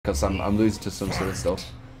because I'm losing to some silly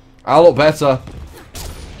stuff. I look better.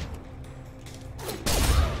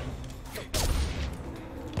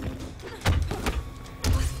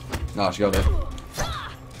 No, she got it.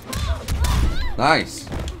 Nice.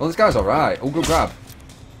 Well, this guy's alright. Oh, good grab.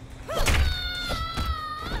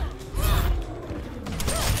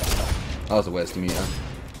 That was a waste of meter.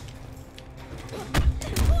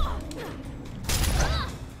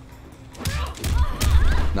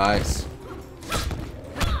 Nice.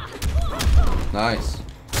 Nice.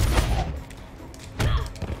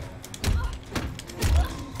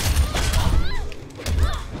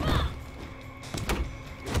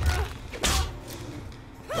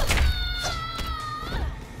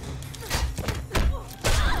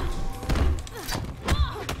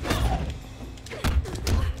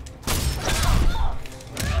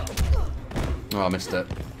 Oh, I missed it.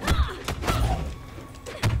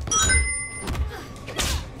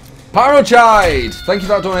 Pyrochide! Thank you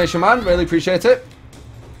for that donation, man. Really appreciate it.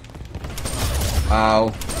 Ow.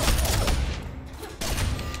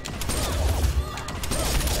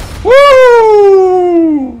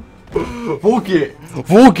 Woo! Fuck it.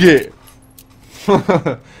 Fuck it.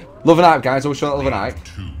 Love a night, guys. Always show that love a night.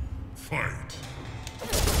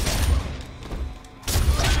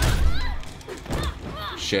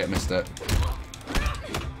 Shit, missed it.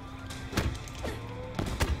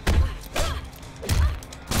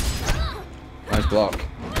 Nice block.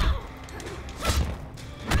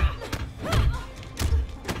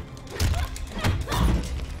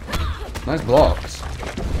 Nice blocks.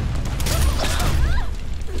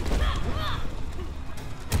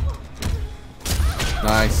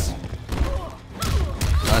 Nice.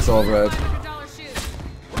 Nice overhead.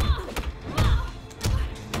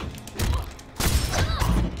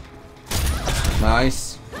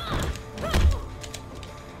 Nice.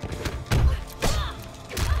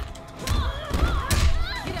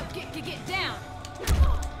 Get down.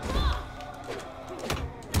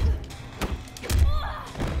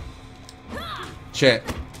 Shit.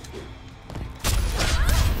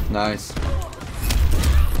 Nice.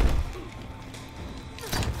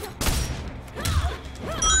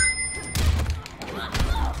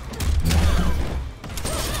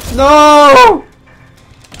 No!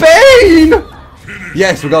 Bane!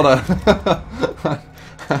 Yes, we got her.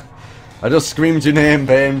 I just screamed your name,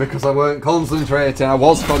 Bane, because I weren't concentrating. I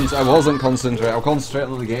wasn't concentrating. I was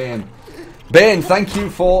concentrating on the game. Bane, thank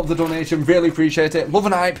you for the donation. Really appreciate it. Love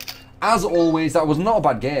and hype. As always, that was not a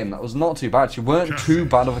bad game. That was not too bad. She weren't too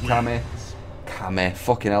bad of a Kame.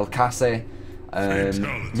 Fucking hell, Cassie.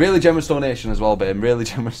 Really generous donation as well, Bane. Really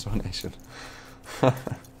generous donation. A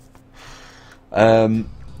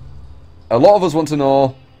lot of us want to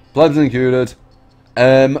know, Blebs included,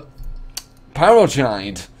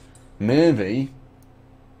 Pyrochide. Maybe.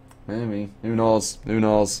 Who knows?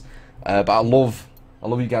 But I love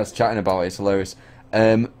you guys chatting about it. It's hilarious.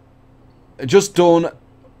 Just done